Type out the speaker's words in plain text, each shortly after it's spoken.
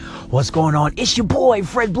What's going on? It's your boy,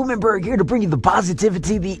 Fred Blumenberg, here to bring you the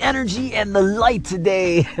positivity, the energy, and the light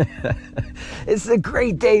today. It's a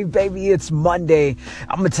great day, baby. It's Monday.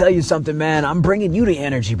 I'm going to tell you something, man. I'm bringing you the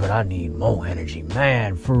energy, but I need more energy,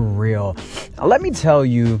 man, for real. Now, let me tell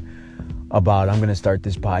you I'm going to start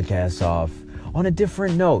this podcast off on a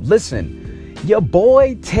different note. Listen. Your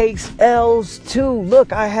boy takes L's too.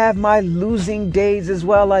 Look, I have my losing days as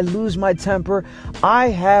well. I lose my temper. I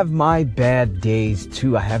have my bad days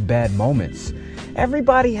too. I have bad moments.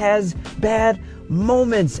 Everybody has bad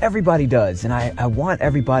moments. Everybody does. And I want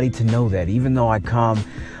everybody to know that. Even though I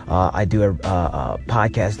do a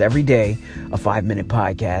podcast every day, a 5-minute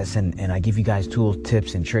podcast, and I give you guys tools,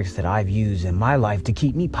 tips, and tricks that I've used in my life to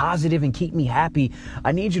keep me positive and keep me happy.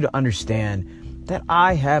 I need you to understand that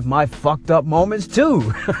I have my fucked up moments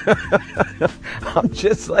too. I'm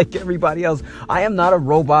just like everybody else. I am not a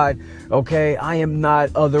robot, okay? I am not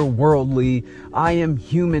otherworldly. I am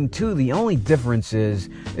human too. The only difference is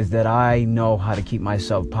that I know how to keep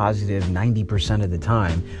myself positive 90% of the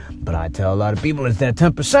time. But I tell a lot of people it's that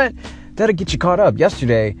 10% that'll get you caught up.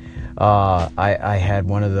 Yesterday, I had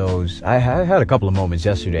one of those. I had a couple of moments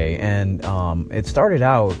yesterday, and it started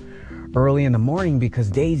out early in the morning because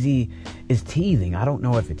Daisy is teething. I don't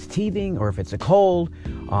know if it's teething or if it's a cold.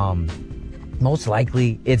 Most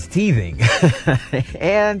likely it's teething.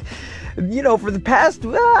 And, for the past,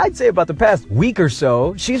 I'd say about the past week or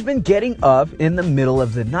so, she's been getting up in the middle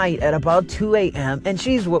of the night at about 2 a.m. and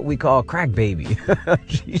she's what we call crack baby.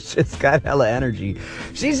 She's just got hella energy.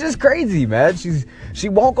 She's just crazy, man. She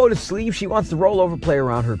won't go to sleep. She wants to roll over, play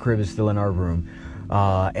around. Her crib is still in our room.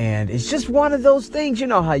 And it's just one of those things. You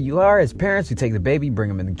know how you are as parents. You take the baby, bring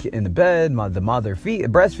him in the bed. The mother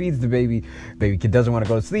breastfeeds the baby. Baby kid doesn't want to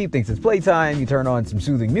go to sleep, thinks it's playtime. You turn on some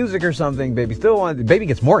soothing music or something. Baby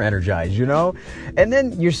gets more energized, And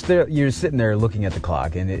then you're sitting there looking at the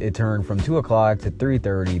clock, and it turned from 2 o'clock to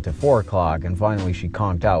 3:30 to 4 o'clock, and finally she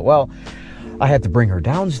conked out. Well, I had to bring her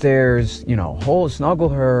downstairs, snuggle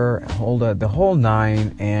her, hold the whole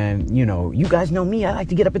nine, and you guys know me. I like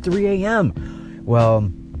to get up at 3 a.m.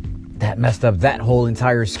 Well, that messed up that whole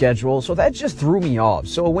entire schedule, so that just threw me off.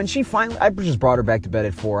 So when she I just brought her back to bed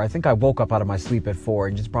at 4. I think I woke up out of my sleep at 4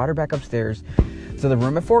 and just brought her back upstairs to the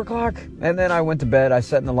room at 4 o'clock. And then I went to bed. I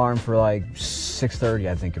set an alarm for like 6:30,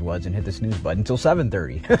 I think it was, and hit the snooze button until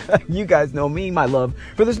 7:30. You guys know me, my love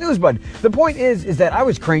for the snooze button. The point is that I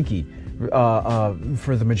was cranky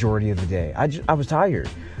for the majority of the day. I was tired.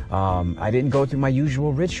 I didn't go through my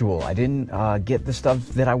usual ritual. I didn't get the stuff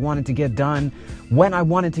that I wanted to get done when I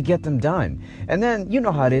wanted to get them done. And then, you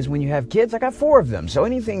know how it is when you have kids. I got 4 of them. So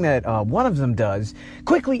anything that one of them does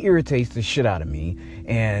quickly irritates the shit out of me.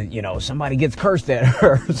 And, somebody gets cursed at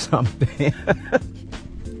her or something.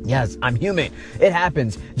 Yes, I'm human. It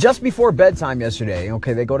happens. Just before bedtime yesterday,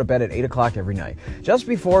 okay, they go to bed at 8 o'clock every night. Just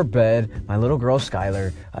before bed, my little girl,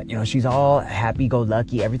 Skylar, she's all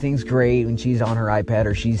happy-go-lucky. Everything's great when she's on her iPad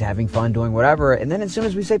or she's having fun doing whatever. And then as soon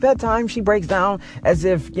as we say bedtime, she breaks down as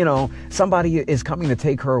if, somebody is coming to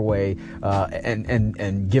take her away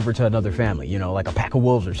and give her to another family, like a pack of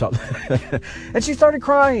wolves or something. And she started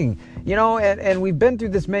crying, and we've been through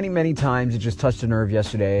this many, many times. It just touched a nerve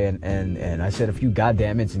yesterday, and I said a few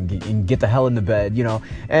goddammits and get the hell in the bed,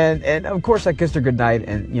 and of course I kissed her goodnight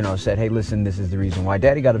and, said, hey, listen, this is the reason why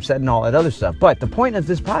daddy got upset and all that other stuff. But the point of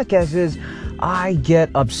this podcast is I get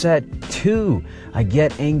upset too. I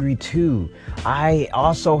get angry too. I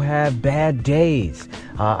also have bad days.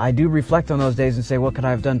 I do reflect on those days and say, what could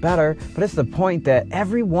I have done better? But it's the point that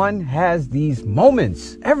everyone has these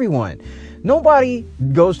moments. Everyone. Nobody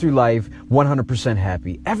goes through life 100%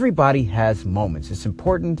 happy. Everybody has moments. It's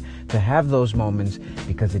important to have those moments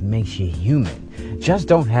because it makes you human. Just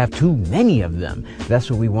don't have too many of them. That's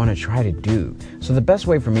what we want to try to do. So the best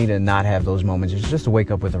way for me to not have those moments is just to wake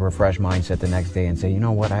up with a refreshed mindset the next day and say, you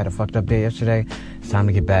know what, I had a fucked up day yesterday. It's time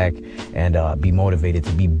to get back and be motivated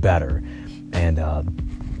to be better. And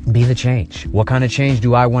be the change. What kind of change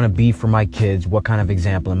do I want to be for my kids? What kind of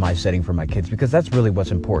example am I setting for my kids? Because that's really what's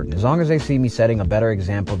important. As long as they see me setting a better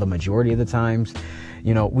example the majority of the times,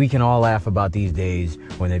 we can all laugh about these days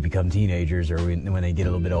when they become teenagers or when they get a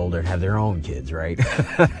little bit older and have their own kids, right?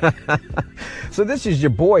 So this is your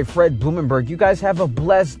boy, Fred Blumenberg. You guys have a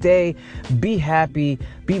blessed day. Be happy.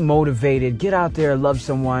 Be motivated. Get out there, love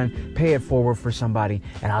someone, pay it forward for somebody,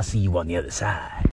 and I'll see you on the other side.